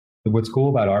What's cool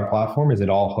about our platform is it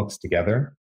all hooks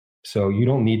together. So you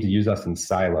don't need to use us in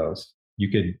silos.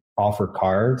 You could offer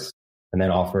cards and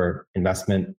then offer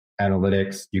investment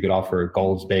analytics. You could offer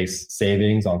goals-based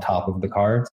savings on top of the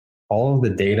cards. All of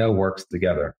the data works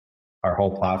together. Our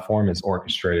whole platform is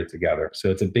orchestrated together.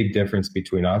 So it's a big difference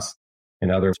between us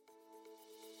and other.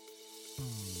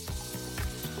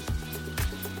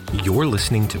 You're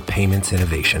listening to Payments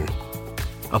Innovation,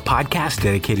 a podcast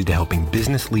dedicated to helping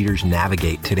business leaders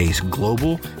navigate today's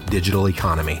global digital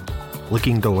economy.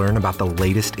 Looking to learn about the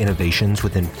latest innovations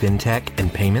within fintech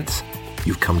and payments?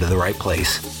 You've come to the right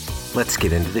place. Let's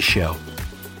get into the show.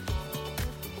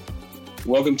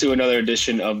 Welcome to another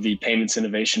edition of the Payments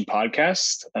Innovation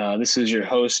Podcast. This is your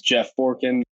host, Jeff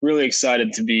Borkin. Really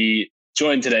excited to be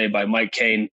joined today by Mike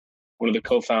Kane, one of the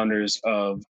co-founders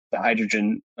of the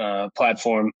Hydrogen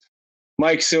platform.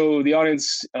 Mike, so the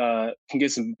audience can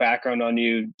get some background on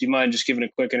you. Do you mind just giving a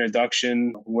quick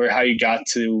introduction, how you got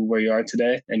to where you are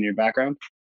today and your background?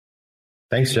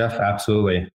 Thanks, Jeff.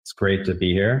 Absolutely. It's great to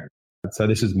be here. So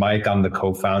this is Mike. I'm the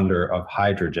co-founder of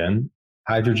Hydrogen.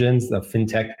 Hydrogen's the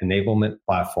fintech enablement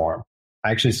platform. I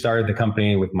actually started the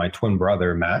company with my twin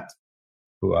brother, Matt,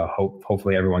 who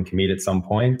hopefully everyone can meet at some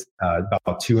point,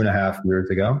 about 2.5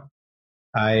 years ago.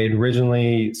 I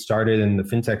originally started in the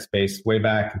fintech space way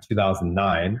back in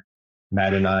 2009.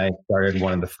 Matt and I started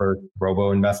one of the first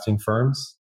robo-investing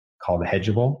firms called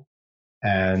Hedgeable.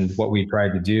 And what we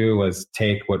tried to do was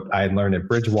take what I had learned at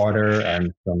Bridgewater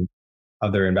and some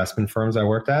other investment firms I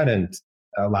worked at and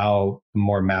allow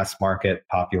more mass market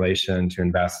population to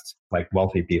invest like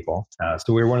wealthy people.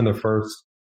 So we were one of the first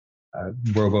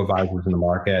robo-advisors in the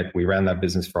market. We ran that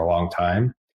business for a long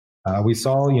time. We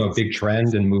saw, a big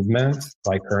trend and movement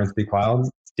like Currency Cloud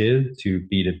did to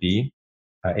B2B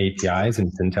APIs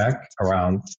in fintech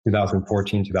around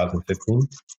 2014, 2015.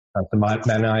 So Matt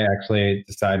and I actually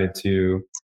decided to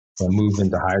move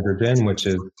into Hydrogen, which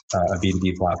is a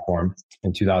B2B platform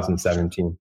in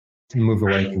 2017, and move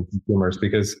away from consumers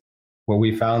because what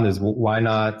we found is why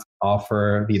not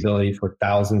offer the ability for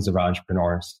thousands of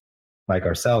entrepreneurs like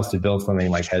ourselves to build something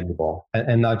like Hedgeable,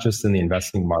 and not just in the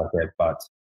investing market, but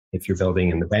if you're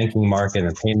building in the banking market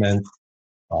and payment,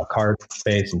 card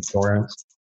space, insurance,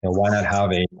 why not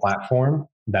have a platform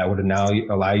that would now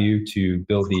allow you to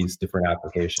build these different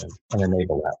applications and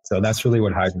enable that? So that's really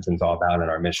what Hydrogen's all about in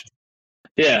our mission.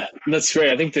 Yeah, that's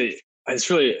great. I think it's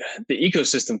really the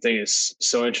ecosystem thing is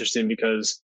so interesting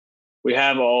because we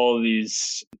have all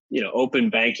these, open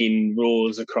banking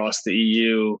rules across the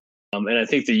EU, and I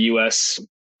think the US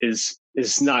is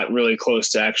not really close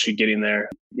to actually getting there.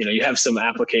 You have some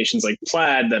applications like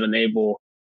Plaid that enable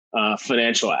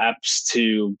financial apps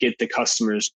to get the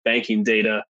customer's banking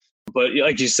data. But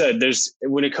like you said,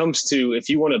 when it comes to if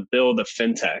you want to build a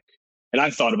fintech, and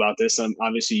I've thought about this,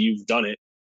 obviously you've done it.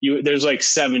 There's like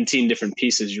 17 different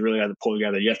pieces you really have to pull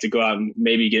together. You have to go out and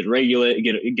maybe get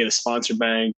regulated, get a sponsor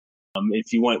bank.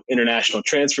 If you want international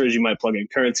transfers, you might plug in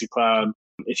Currency Cloud.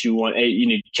 If you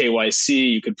need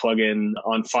KYC, you could plug in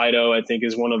OnFido, I think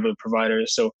is one of the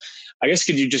providers. So I guess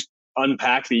could you just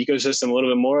unpack the ecosystem a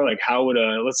little bit more? Like how would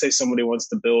let's say somebody wants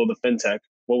to build a fintech,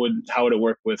 how would it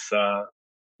work with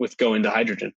going to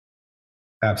Hydrogen?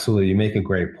 Absolutely. You make a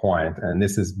great point. And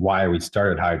this is why we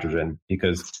started Hydrogen,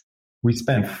 because we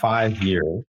spent 5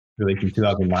 years, really from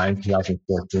 2009,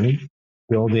 2014,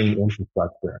 building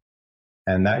infrastructure.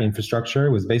 And that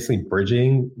infrastructure was basically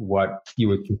bridging what you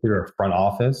would consider a front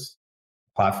office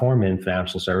platform in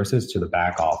financial services to the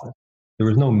back office. There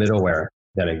was no middleware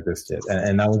that existed.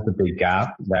 And that was the big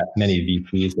gap that many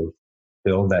VCs have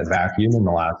filled that vacuum in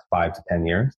the last 5 to 10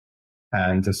 years.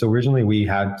 And so originally we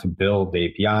had to build the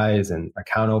APIs and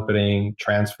account opening,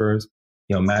 transfers.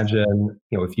 Imagine,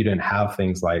 if you didn't have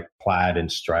things like Plaid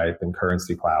and Stripe and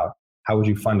Currency Cloud, how would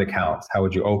you fund accounts? How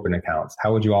would you open accounts?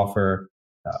 How would you offer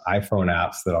iPhone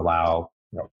apps that allow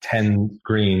 10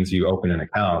 screens you open an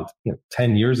account?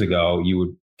 10 years ago, you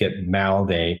would get mailed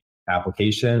a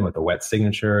application with a wet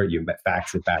signature, you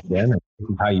fax it back in, and this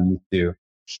is how you used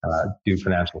to do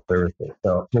financial services.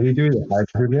 So what we do at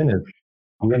Hydrogen is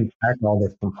we unpack all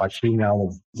this complexity now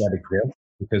that exists,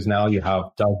 because now you have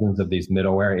dozens of these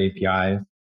middleware APIs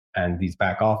and these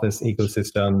back office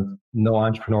ecosystems. No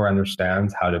entrepreneur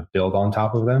understands how to build on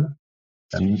top of them.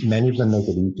 And many of them make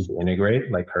it easy to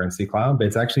integrate, like Currency Cloud, but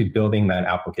it's actually building that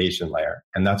application layer.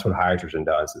 And that's what Hydrogen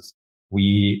does, is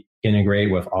we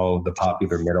integrate with all of the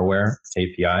popular middleware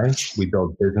APIs. We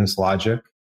build business logic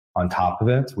on top of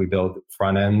it. We build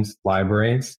front-end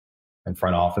libraries and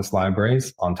front office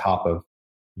libraries on top of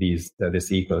this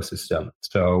ecosystem.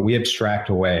 So we abstract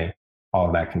away all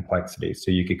of that complexity.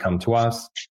 So you could come to us,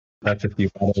 That's if you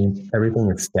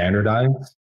everything is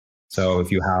standardized. So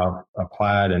if you have a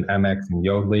Plaid and MX and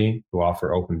Yodlee who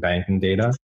offer open banking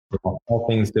data, all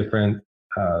things different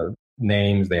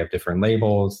names, they have different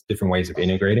labels, different ways of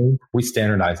integrating. We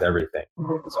standardize everything.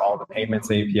 So all the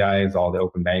payments APIs, all the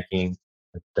open banking,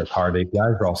 the card APIs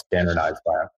are all standardized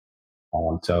by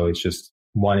us. So it's just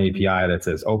one API that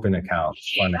says open account,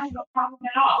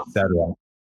 etc.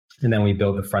 And then we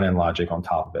build the front end logic on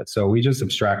top of it. So we just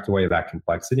abstract away that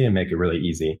complexity and make it really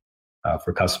easy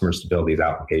for customers to build these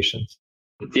applications.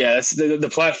 Yeah, that's the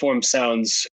platform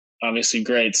sounds obviously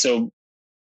great. So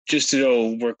just to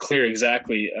know we're clear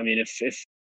exactly, I mean, if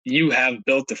you have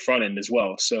built the front end as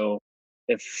well, so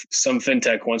if some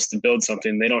fintech wants to build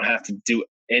something, they don't have to do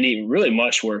any really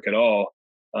much work at all.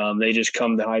 They just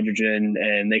come to Hydrogen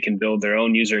and they can build their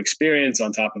own user experience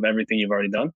on top of everything you've already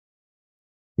done.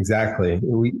 Exactly.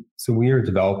 We are a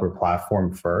developer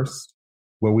platform first.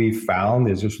 What we found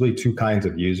is there's really two kinds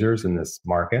of users in this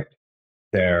market.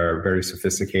 They're very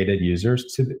sophisticated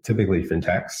users, typically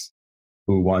fintechs,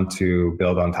 who want to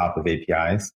build on top of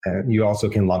APIs. And you also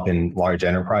can lump in large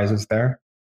enterprises there.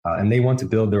 And they want to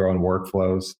build their own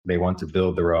workflows. They want to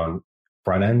build their own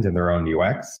front end and their own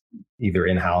UX, either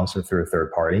in-house or through a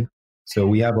third party. So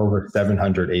we have over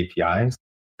 700 APIs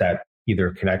that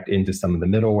either connect into some of the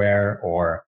middleware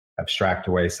or abstract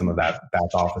away some of that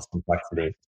back office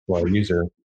complexity for our user.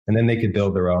 And then they could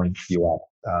build their own UX.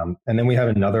 And then we have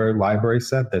another library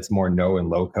set that's more no and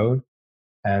low code.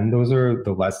 And those are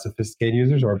the less sophisticated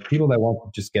users or people that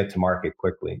want to just get to market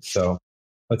quickly. So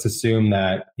let's assume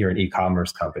that you're an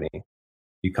e-commerce company.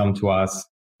 You come to us,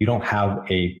 you don't have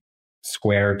a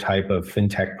Square type of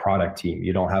fintech product team.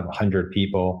 You don't have 100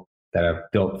 people that have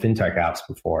built fintech apps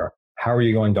before. How are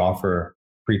you going to offer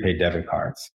prepaid debit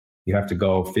cards? You have to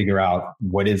go figure out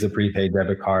what is a prepaid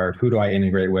debit card? Who do I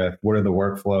integrate with? What are the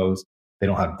workflows? They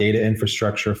don't have data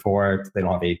infrastructure for it. They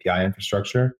don't have API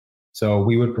infrastructure. So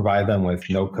we would provide them with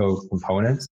no-code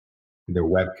components, either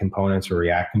web components or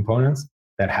React components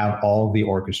that have all the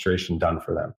orchestration done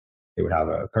for them. They would have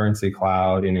a currency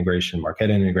cloud integration,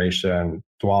 Marqeta integration,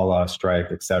 Dwolla,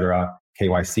 Stripe, etc.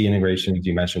 KYC integrations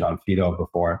you mentioned on Fido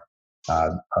before,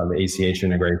 the ACH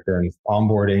integrations,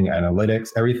 onboarding,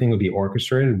 analytics, everything would be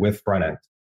orchestrated with front end.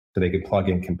 So they could plug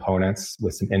in components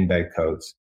with some embed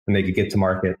codes and they could get to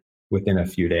market within a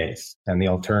few days. And the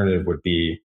alternative would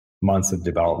be months of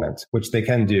development, which they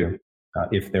can do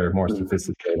if they're more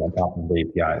sophisticated on top of the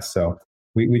APIs. So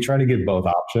we try to give both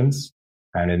options.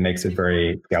 And it makes it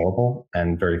very scalable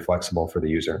and very flexible for the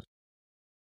user.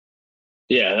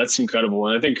 Yeah, that's incredible.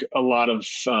 And I think a lot of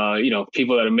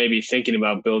people that are maybe thinking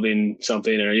about building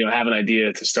something or have an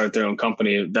idea to start their own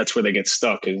company, that's where they get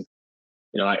stuck. Is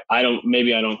I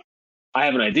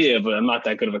have an idea, but I'm not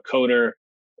that good of a coder,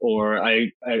 or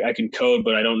I can code,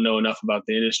 but I don't know enough about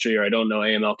the industry, or I don't know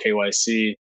AML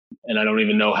KYC, and I don't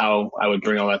even know how I would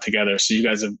bring all that together. So you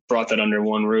guys have brought that under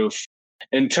one roof.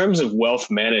 In terms of wealth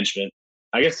management,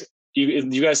 I guess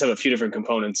you guys have a few different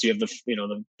components. You have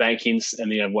the banking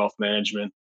and you have wealth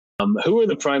management. Who are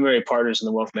the primary partners in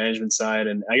the wealth management side?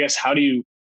 And I guess how do you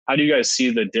guys see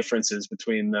the differences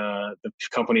between the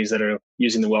companies that are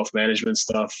using the wealth management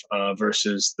stuff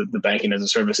versus the banking as a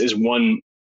service? Is one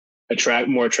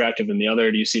more attractive than the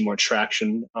other? Do you see more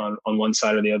traction on one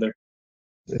side or the other?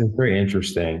 It's very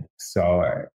interesting. So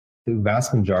the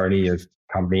vast majority of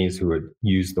companies who would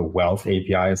use the wealth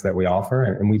APIs that we offer,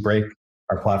 and we break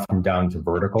our platform down to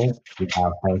verticals. We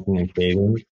have banking and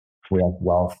savings, we have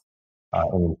wealth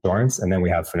and insurance, and then we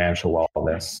have financial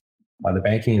wellness. The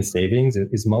banking and savings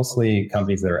is mostly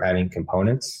companies that are adding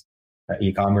components, an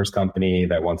e-commerce company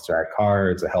that wants to add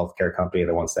cards, a healthcare company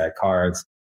that wants to add cards,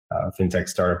 a fintech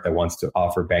startup that wants to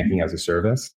offer banking as a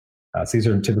service. So these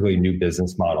are typically new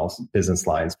business models, business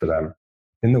lines for them.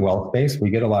 In the wealth space, we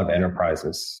get a lot of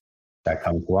enterprises that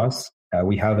come to us.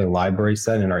 We have a library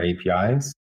set in our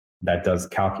APIs that does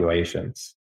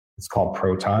calculations. It's called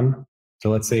Proton.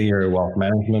 So let's say you're a wealth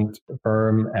management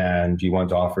firm and you want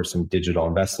to offer some digital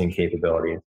investing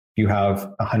capability. You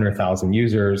have 100,000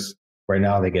 users. Right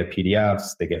now they get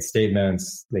PDFs, they get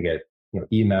statements, they get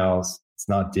emails. It's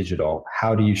not digital.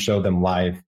 How do you show them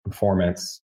live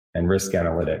performance and risk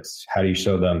analytics? How do you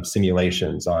show them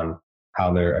simulations on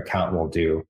how their account will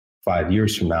do 5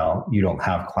 years from now? You don't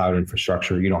have cloud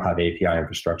infrastructure. You don't have API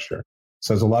infrastructure.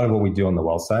 So there's a lot of what we do on the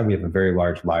wealth side. We have a very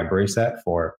large library set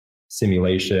for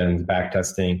simulations,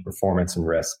 backtesting, performance, and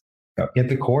risk. At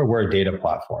the core, we're a data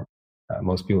platform.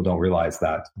 Most people don't realize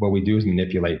that. What we do is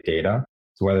manipulate data.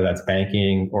 So whether that's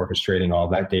banking, orchestrating all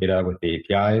that data with the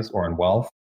APIs, or in wealth,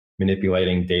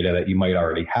 manipulating data that you might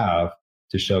already have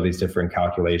to show these different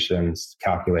calculations,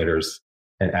 calculators,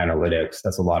 and analytics.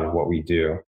 That's a lot of what we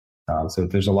do. So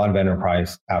there's a lot of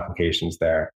enterprise applications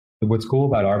there. But what's cool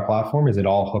about our platform is it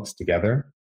all hooks together.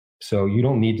 So you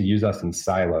don't need to use us in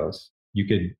silos. You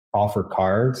could offer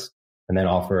cards and then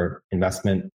offer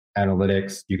investment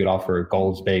analytics. You could offer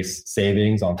goals-based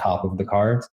savings on top of the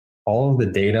cards. All of the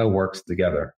data works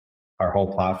together. Our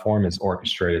whole platform is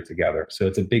orchestrated together. So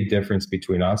it's a big difference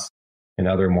between us and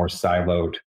other more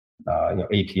siloed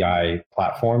API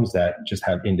platforms that just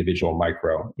have individual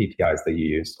micro APIs that you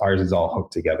use. Ours is all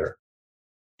hooked together.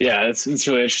 Yeah, it's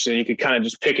really interesting. You could kind of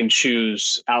just pick and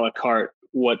choose a la carte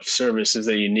what services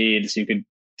that you need. So you could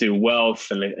do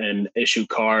wealth and issue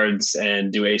cards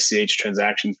and do ACH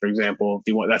transactions, for example, if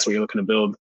you want. That's what you're looking to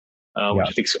build, which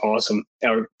I think is awesome.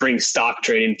 Or bring stock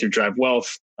trading through Drive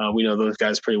Wealth. We know those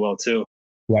guys pretty well too.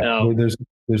 Yeah, there's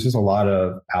just a lot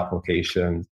of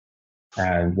applications.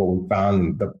 And what we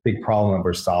found, the big problem that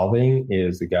we're solving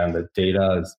is, again, the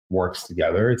data works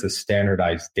together. It's a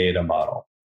standardized data model,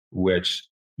 which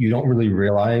you don't really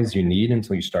realize you need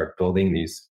until you start building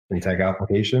these fintech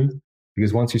applications.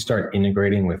 Because once you start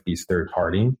integrating with these third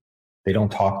parties, they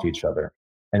don't talk to each other.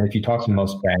 And if you talk to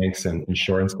most banks and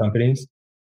insurance companies,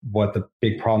 what the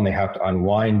big problem they have to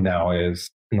unwind now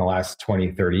is in the last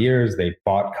 20, 30 years, they've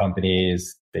bought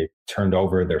companies, they've turned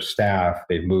over their staff,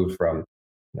 they've moved from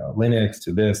Linux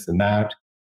to this and that,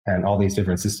 and all these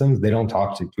different systems. They don't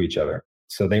talk to each other.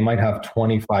 So they might have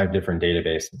 25 different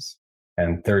databases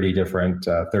and 30 different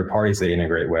third parties they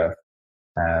integrate with.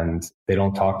 And they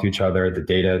don't talk to each other. The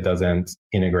data doesn't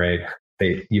integrate.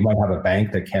 You might have a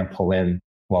bank that can't pull in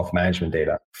wealth management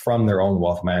data from their own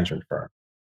wealth management firm.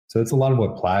 So it's a lot of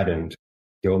what Plaid and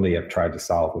Yodlee have tried to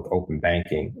solve with open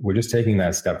banking. We're just taking that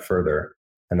a step further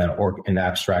and then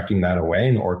abstracting that away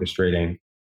and orchestrating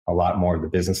a lot more of the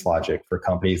business logic for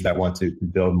companies that want to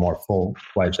build more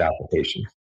full-fledged applications.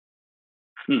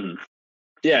 Mm-hmm.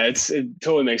 Yeah, it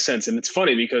totally makes sense. And it's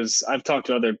funny because I've talked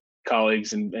to other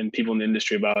colleagues and people in the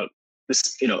industry about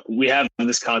this. We have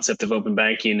this concept of open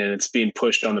banking, and it's being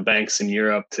pushed on the banks in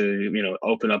Europe to,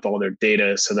 open up all their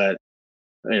data so that,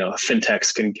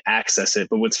 fintechs can access it.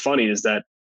 But what's funny is that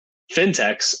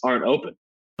fintechs aren't open.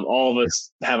 All of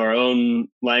us have our own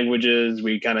languages.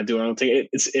 We kind of do our own thing.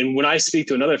 And when I speak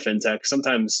to another fintech,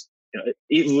 sometimes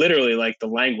literally like the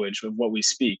language of what we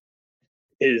speak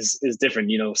is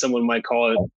different. Someone might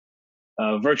call it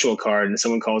a virtual card and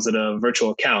someone calls it a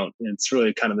virtual account. And it's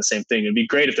really kind of the same thing. It'd be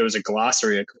great if there was a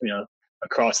glossary,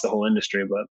 across the whole industry.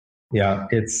 But yeah,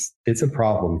 it's a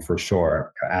problem for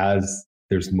sure. As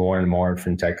there's more and more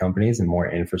fintech companies and more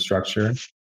infrastructure,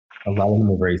 a lot of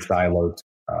them are very siloed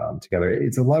together.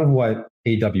 It's a lot of what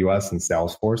AWS and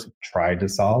Salesforce have tried to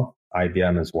solve,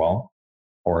 IBM as well,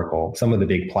 Oracle. Some of the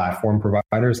big platform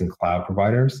providers and cloud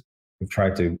providers have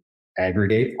tried to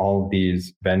aggregate all of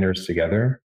these vendors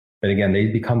together. But again, they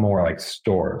become more like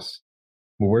stores.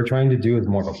 What we're trying to do is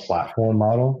more of a platform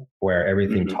model where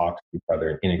everything talks to each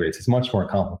other and integrates. It's much more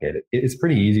complicated. It's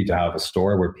pretty easy to have a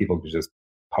store where people can just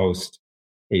post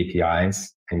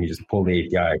APIs and you just pull the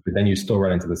API, but then you still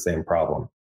run into the same problem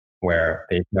where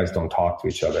the APIs don't talk to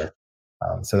each other.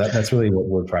 So that's really what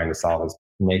we're trying to solve, is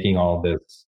making all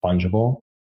this fungible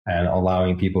and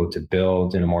allowing people to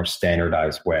build in a more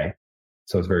standardized way.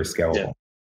 So it's very scalable.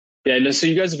 Yeah. So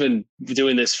you guys have been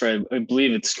doing this for, I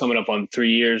believe it's coming up on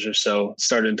 3 years or so. It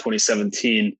started in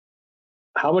 2017.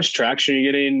 How much traction are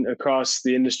you getting across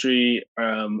the industry?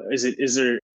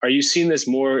 Are you seeing this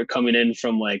more coming in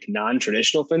from like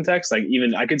non-traditional fintechs? Like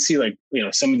even I could see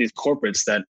some of these corporates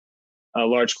that a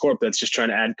large corp that's just trying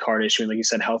to add card issuing, like you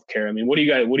said, healthcare. I mean, what are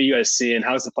you guys seeing?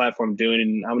 How's the platform doing,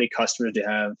 and how many customers do you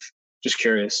have? Just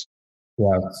curious.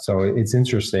 Yeah, so it's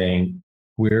interesting.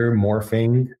 We're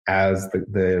morphing as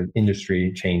the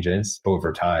industry changes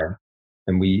over time,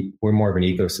 and we're more of an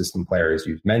ecosystem player, as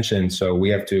you've mentioned. So we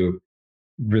have to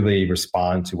really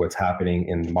respond to what's happening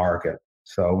in the market.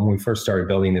 So when we first started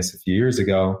building this a few years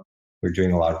ago, we were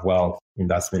doing a lot of wealth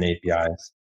investment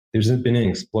APIs. There's been an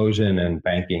explosion in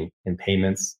banking and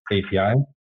payments API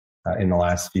in the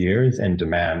last few years, and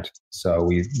demand. So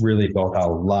we've really built out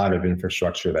a lot of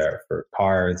infrastructure there for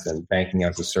cards and banking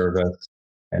as a service.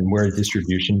 And we're a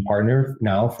distribution partner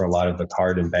now for a lot of the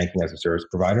card and banking as a service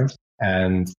providers.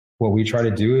 And what we try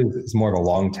to do is more of a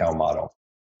long tail model.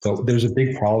 So there's a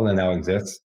big problem that now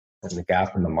exists and the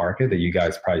gap in the market that you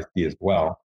guys probably see as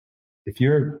well. If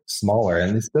you're smaller,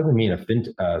 and this doesn't mean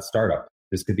a startup,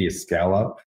 this could be a scale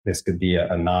up. This could be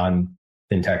a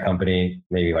non-fintech company,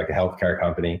 maybe like a healthcare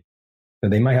company.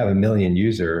 But they might have 1 million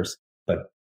users,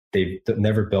 but they've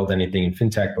never built anything in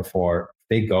fintech before.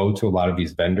 They go to a lot of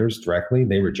these vendors directly,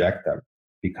 they reject them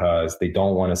because they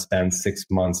don't want to spend 6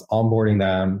 months onboarding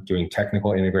them, doing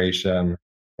technical integration.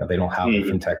 They don't have a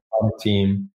fintech product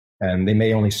team, and they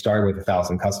may only start with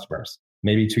 1,000 customers.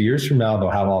 Maybe 2 years from now, they'll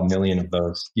have all 1 million of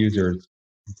those users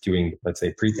doing, let's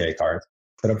say, prepay cards.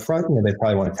 But up front, they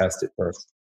probably want to test it first.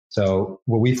 So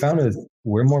what we found is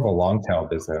we're more of a long tail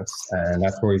business, and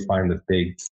that's where we find the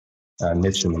big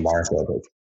niche in the market.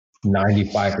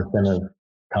 95% of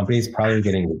companies probably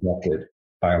getting rejected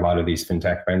by a lot of these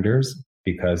fintech vendors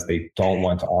because they don't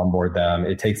want to onboard them.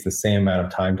 It takes the same amount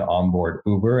of time to onboard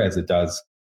Uber as it does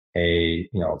a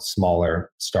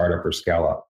smaller startup or scale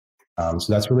up.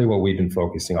 So that's really what we've been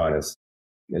focusing on is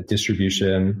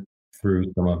distribution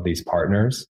through some of these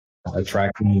partners,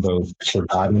 attracting those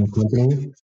forgotten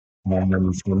companies,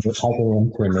 and helping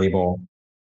them to enable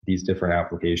these different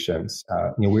applications.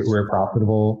 We're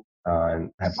profitable and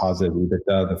have positive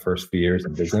EBITDA the first few years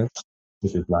of business,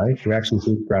 which is nice. We actually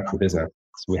bootstrapped the business,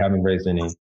 so we haven't raised any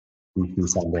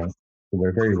VC funding. So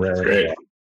we're very rare in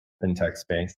the fintech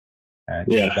space, and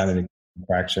we've done an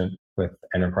interaction with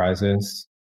enterprises.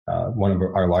 One of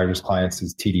our largest clients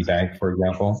is TD Bank, for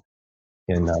example,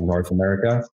 in North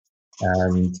America,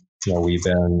 and we've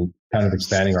been kind of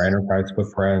expanding our enterprise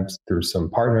footprint through some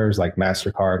partners like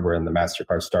MasterCard. We're in the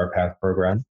MasterCard Star Path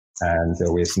program, and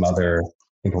we have some other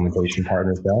implementation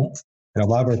partners there. And a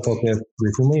lot of our focus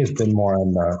recently has been more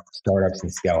on the startups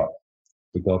and scale up.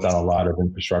 We built out a lot of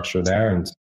infrastructure there, and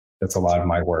that's a lot of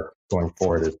my work going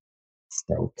forward is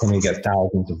can we get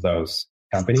thousands of those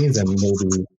companies and maybe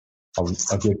a good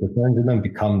percentage of them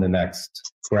become the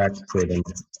next Brex or the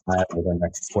next Plaid or the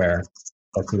next Square.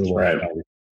 That's really where I am.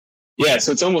 Yeah,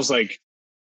 so it's almost like,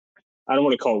 I don't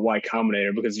want to call it Y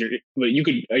Combinator because are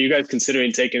you guys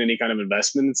considering taking any kind of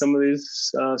investment in some of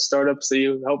these startups that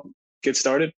you help get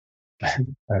started?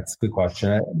 That's a good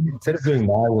question. Instead of doing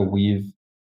that, what we've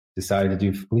decided to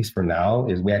do, at least for now,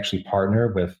 is we actually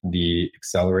partner with the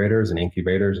accelerators and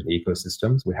incubators and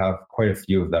ecosystems. We have quite a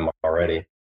few of them already,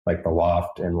 like the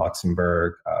Loft in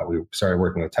Luxembourg. We started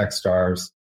working with Techstars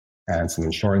and some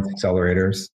insurance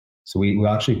accelerators. So we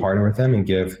actually partner with them and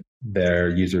give their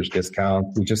users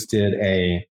discounts. We just did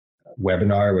a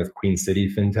webinar with Queen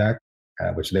City FinTech,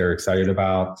 which they're excited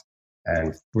about.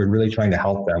 And we're really trying to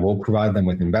help them. We'll provide them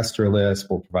with investor lists.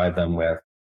 We'll provide them with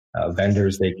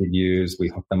vendors they could use. We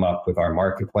hook them up with our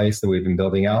marketplace that we've been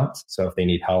building out. So if they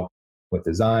need help with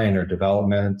design or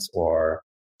development or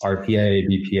RPA,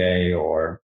 BPA,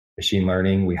 or machine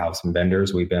learning, we have some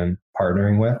vendors we've been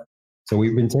partnering with. So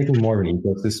we've been taking more of an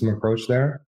ecosystem approach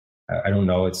there. I don't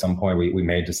know, at some point we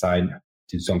may decide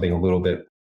to do something a little bit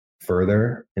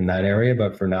further in that area.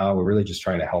 But for now, we're really just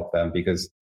trying to help them because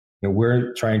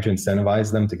we're trying to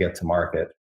incentivize them to get to market.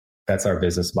 That's our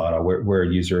business model. We're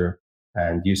user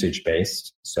and usage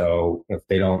based. So if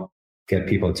they don't get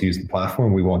people to use the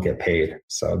platform, we won't get paid.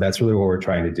 So that's really what we're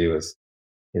trying to do is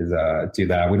do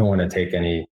that. We don't want to take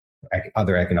any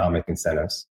other economic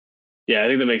incentives. Yeah, I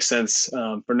think that makes sense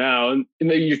for now. And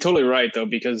you're totally right, though,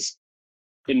 because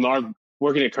in our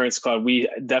working at Currency Cloud, we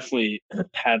definitely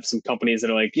have some companies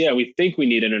that are like, yeah, we think we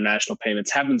need international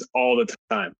payments. Happens all the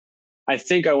time. I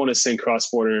think I want to send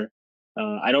cross-border.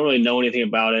 I don't really know anything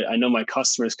about it. I know my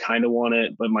customers kind of want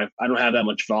it, but I don't have that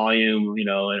much volume,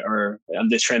 or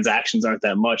the transactions aren't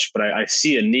that much, but I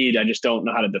see a need. I just don't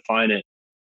know how to define it.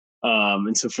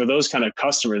 And so for those kind of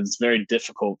customers, it's very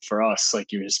difficult for us,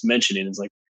 like you're just mentioning. It's like,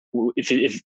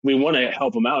 if we want to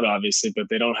help them out, obviously, but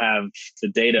they don't have the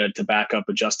data to back up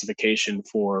a justification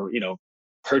for,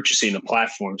 purchasing a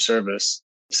platform service.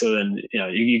 So then,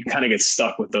 you kind of get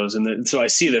stuck with those. And so I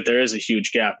see that there is a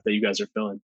huge gap that you guys are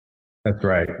filling. That's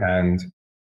right. And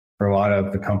for a lot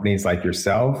of the companies like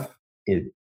yourself, it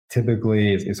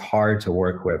typically is hard to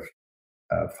work with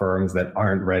firms that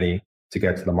aren't ready to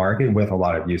get to the market with a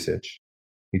lot of usage.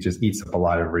 It just eats up a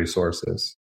lot of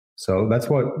resources. So that's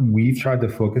what we've tried to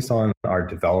focus on, our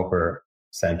developer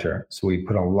center. So we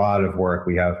put a lot of work.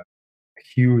 We have a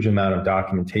huge amount of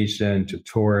documentation,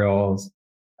 tutorials,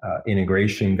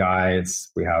 integration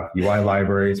guides. We have UI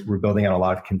libraries. We're building out a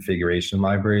lot of configuration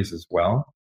libraries as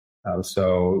well.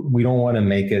 So we don't want to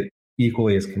make it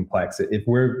equally as complex. If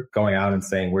we're going out and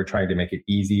saying we're trying to make it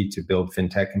easy to build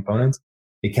fintech components,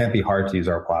 it can't be hard to use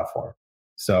our platform.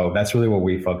 So that's really what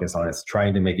we focus on, is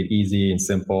trying to make it easy and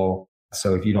simple.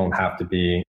 So if you don't have to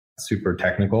be super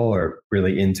technical or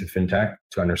really into fintech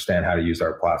to understand how to use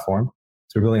our platform.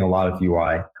 So we're building a lot of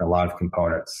UI and a lot of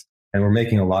components, and we're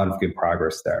making a lot of good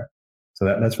progress there. So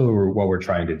that's really what we're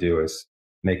trying to do, is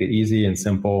make it easy and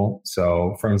simple.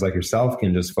 So firms like yourself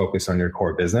can just focus on your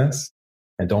core business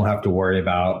and don't have to worry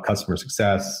about customer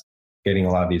success, getting a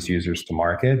lot of these users to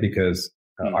market, because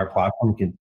our platform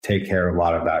can take care of a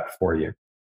lot of that for you.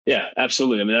 Yeah,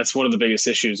 absolutely. I mean, that's one of the biggest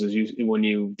issues is when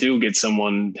you do get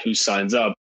someone who signs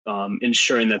up,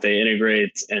 ensuring that they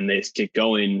integrate and they get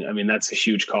going. I mean, that's a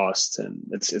huge cost, and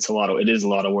it is a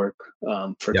lot of work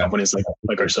for companies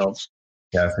like ourselves.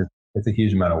 Yeah, it's a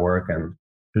huge amount of work, and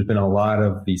there's been a lot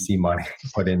of VC money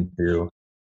put into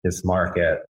this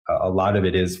market. A lot of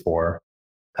it is for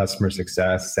customer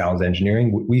success, sales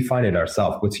engineering. We find it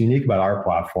ourselves. What's unique about our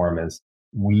platform is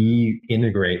we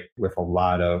integrate with a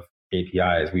lot of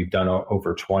APIs. We've done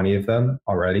over 20 of them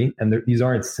already. And these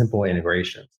aren't simple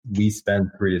integrations. We spend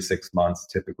 3 to 6 months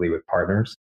typically with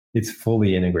partners. It's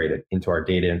fully integrated into our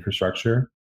data infrastructure.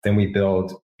 Then we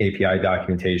build API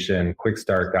documentation, quick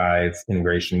start guides,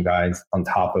 integration guides on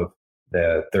top of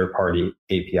the third-party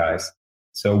APIs.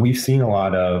 So we've seen a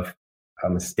lot of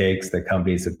mistakes that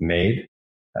companies have made.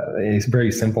 It's a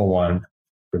very simple one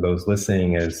for those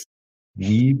listening is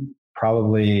we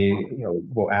probably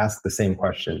will ask the same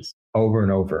questions over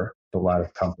and over to a lot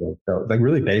of companies. So like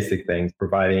really basic things,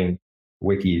 providing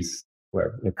wikis,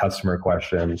 where customer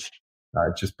questions,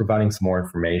 just providing some more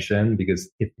information, because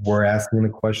if we're asking the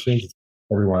questions,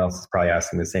 everyone else is probably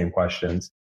asking the same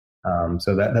questions.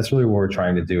 So that's really what we're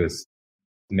trying to do is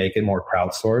make it more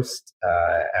crowdsourced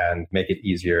and make it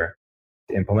easier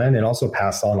to implement, and also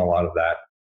pass on a lot of that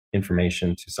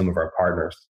information to some of our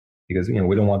partners, because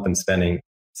we don't want them spending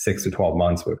 6 to 12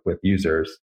 months with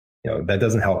users. That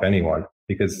doesn't help anyone,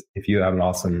 because if you have an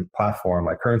awesome platform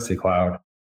like Currency Cloud,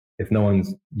 if no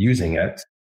one's using it,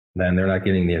 then they're not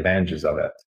getting the advantages of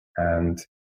it. And,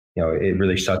 it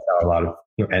really shuts out a lot of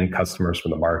end customers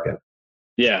from the market.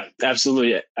 Yeah,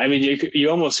 absolutely. I mean, you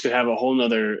almost could have a whole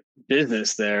nother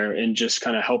business there in just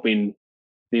kind of helping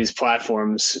these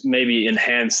platforms maybe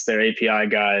enhance their API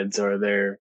guides or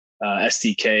their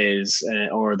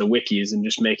SDKs or the wikis, and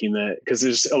just making that, because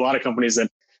there's a lot of companies that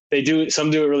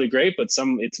some do it really great, but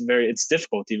some it's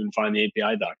difficult to even find the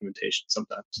API documentation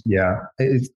sometimes. Yeah,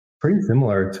 it's pretty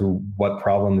similar to what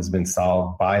problem has been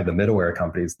solved by the middleware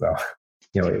companies, though.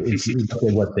 If you look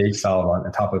at what they solve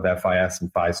on top of FIS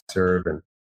and Fiserv and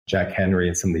Jack Henry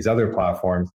and some of these other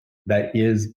platforms, that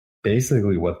is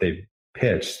basically what they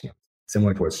pitched,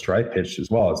 similar to what Stripe pitched as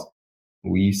well. As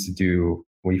we used to do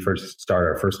when we first started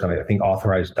our first company, I think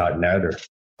Authorize.net, or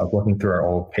I was looking through our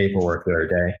old paperwork the other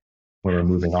day when we were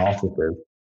moving offices,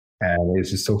 and it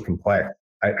was just so complex.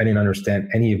 I didn't understand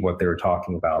any of what they were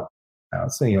talking about.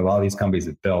 So a lot of these companies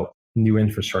have built new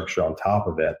infrastructure on top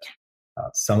of it.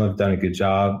 Some have done a good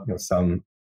job, some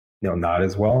not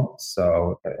as well.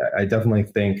 So I definitely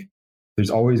think there's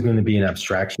always going to be an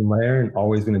abstraction layer and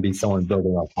always going to be someone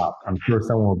building on top. I'm sure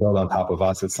someone will build on top of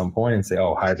us at some point and say,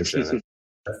 oh, hydrogen.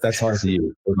 That's hard to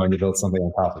use. We're going to build something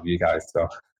on top of you guys. So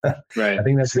right. I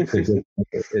think that's a good.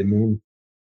 It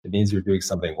means you're doing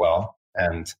something well,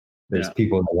 and there's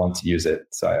people that want to use it.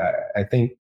 So I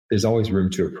think there's always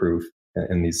room to improve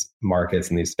in these markets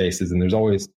and these spaces, and there's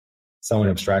always someone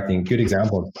abstracting. Good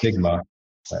example of Figma.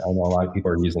 I know a lot of people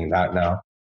are using that now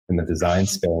in the design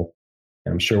space.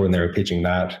 And I'm sure when they were pitching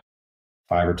that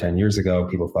 5 or 10 years ago,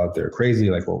 people thought they were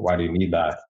crazy. Like, well, why do you need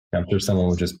that? And I'm sure someone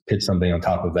would just pitch something on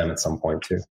top of them at some point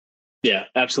too. Yeah,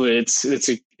 absolutely.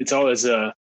 It's always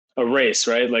a race,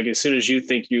 right? Like as soon as you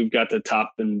think you've got the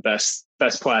top and best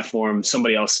platform,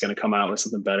 somebody else is going to come out with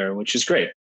something better, which is great.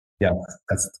 Yeah,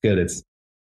 that's good. It's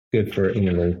good for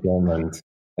innovation, and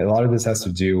a lot of this has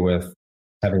to do with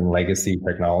having legacy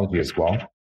technology as well.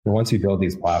 And once you build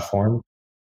these platforms,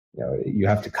 you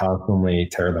have to constantly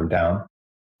tear them down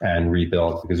and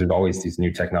rebuild, because there's always these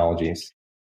new technologies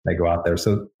that go out there.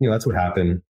 So, that's what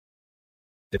happened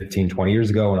 15, 20 years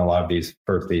ago when a lot of these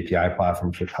first API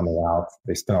platforms were coming out.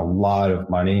 They spent a lot of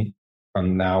money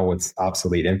on now what's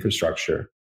obsolete infrastructure,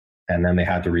 and then they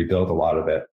had to rebuild a lot of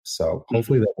it. So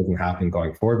hopefully that doesn't happen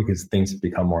going forward, because things have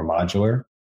become more modular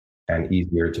and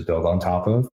easier to build on top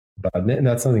of. But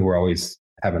that's something we're always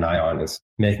have an eye on, is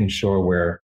making sure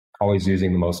we're always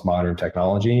using the most modern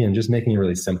technology and just making it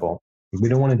really simple. We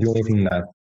don't want to do anything that's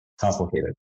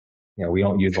complicated. We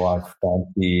don't use a lot of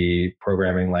fancy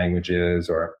programming languages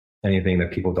or anything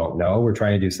that people don't know. We're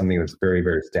trying to do something that's very,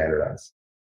 very standardized.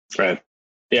 Right.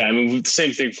 Yeah. I mean, the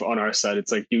same thing on our side.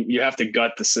 It's like you have to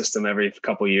gut the system every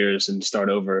couple of years and start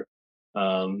over.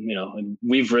 And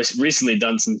we've recently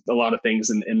done a lot of things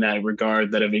in that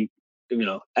regard that have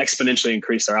exponentially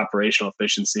increased our operational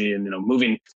efficiency, and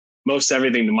moving most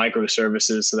everything to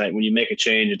microservices so that when you make a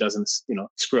change, it doesn't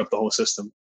screw up the whole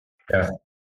system. Yeah,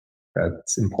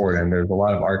 that's important. There's a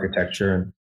lot of architecture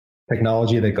and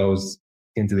technology that goes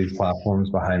into these platforms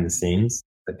behind the scenes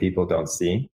that people don't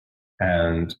see,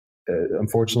 and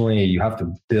unfortunately, you have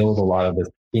to build a lot of this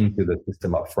into the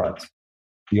system up front.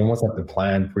 you almost have to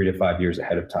plan 3 to 5 years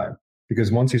ahead of time.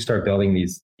 Because once you start building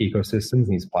these ecosystems,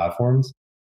 these platforms,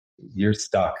 you're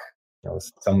stuck.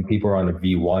 Some people are on a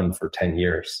V1 for 10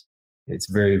 years. It's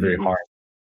very, very hard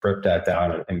to rip that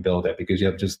down and build it because you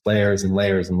have just layers and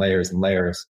layers and layers and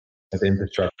layers of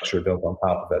infrastructure built on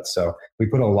top of it. So we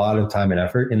put a lot of time and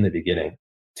effort in the beginning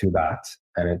to that.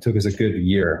 And it took us a good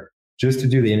year just to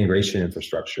do the integration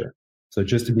infrastructure. So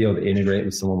just to be able to integrate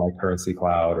with someone like Currency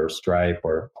Cloud or Stripe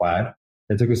or Plaid,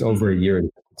 it took us over a year.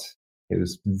 It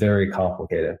was very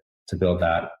complicated to build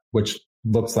that, which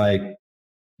looks like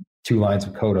 2 lines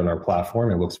of code on our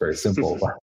platform. It looks very simple,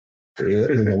 but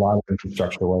there's a lot of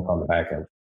infrastructure work on the back end.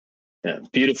 Yeah,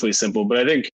 beautifully simple. But I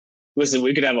think, listen,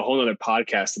 we could have a whole other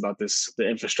podcast about this, the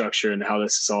infrastructure and how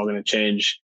this is all going to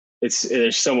change.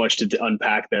 There's so much to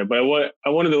unpack there. But I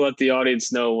wanted to let the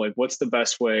audience know, like, what's the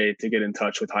best way to get in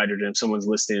touch with Hydrogen if someone's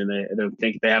listening and they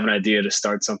think they have an idea to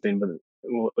start something, but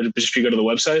just you go to the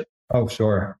website? Oh,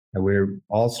 sure. We're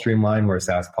all streamlined. We're a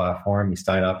SaaS platform. You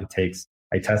sign up.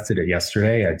 I tested it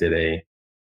yesterday. I did a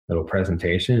little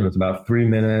presentation. It was about 3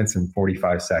 minutes and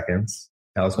 45 seconds.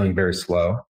 I was going very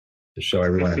slow to show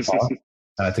everyone and talk.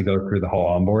 I had to go through the whole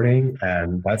onboarding,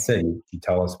 and that's it. You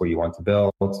tell us what you want to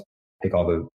build, pick all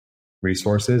the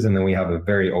resources, and then we have a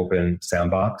very open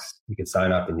sandbox you can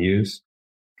sign up and use,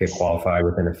 get qualified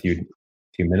within a few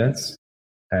minutes,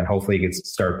 and hopefully you can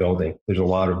start building. There's a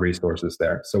lot of resources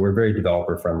there. So we're a very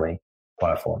developer-friendly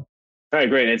platform. All right,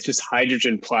 great. It's just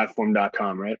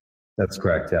hydrogenplatform.com, right? That's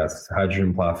correct, yes.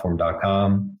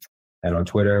 Hydrogenplatform.com. And on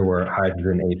Twitter, we're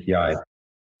Hydrogen API.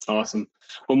 Awesome.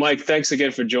 Well, Mike, thanks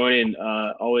again for joining.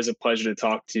 Always a pleasure to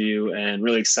talk to you, and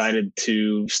really excited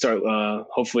to start,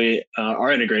 hopefully,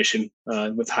 our integration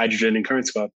with Hydrogen and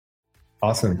Currency Cloud.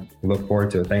 Awesome. We look forward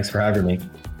to it. Thanks for having me.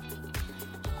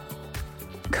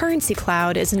 Currency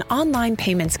Cloud is an online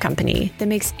payments company that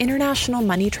makes international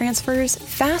money transfers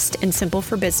fast and simple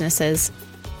for businesses.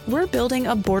 We're building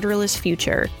a borderless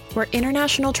future where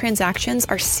international transactions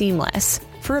are seamless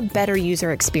for a better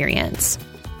user experience.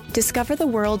 Discover the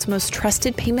world's most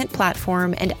trusted payment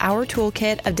platform and our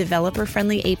toolkit of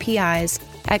developer-friendly APIs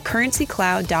at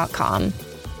currencycloud.com.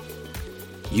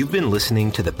 You've been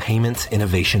listening to the Payments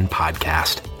Innovation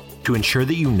Podcast. To ensure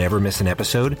that you never miss an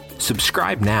episode,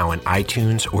 subscribe now in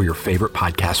iTunes or your favorite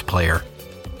podcast player.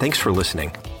 Thanks for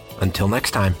listening. Until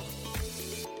next time.